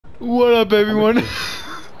What up, everyone?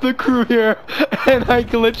 The crew here, and I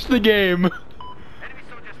glitched the game.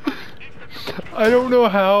 I don't know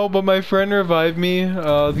how, but my friend revived me, the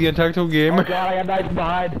UnTactical game. Oh god, I got knife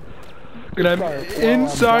behind. And I'm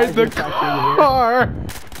inside the car.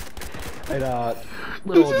 And,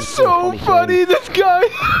 this is so funny, this guy.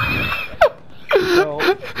 So,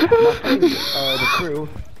 my friend, the crew,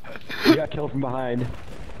 he got killed from behind.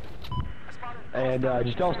 And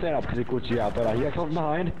just don't stand up because it glitched you out. But he got killed from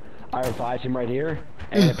behind. I revived him right here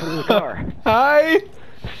and put him in the car. Hi.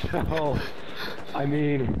 So, I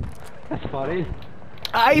mean, that's funny.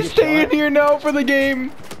 I stay in here now for the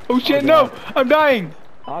game. Oh shit, no, I'm dying.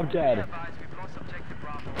 I'm dead.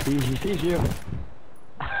 He sees you.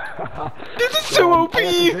 This is so OP.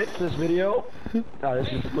 This video. This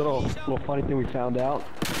is a little funny thing we found out.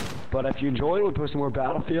 But if you enjoyed, we'll post some more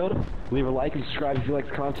Battlefield. Leave a like and subscribe if you like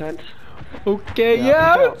the content. Okay,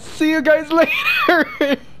 yeah. See you guys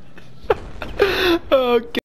later. Okay.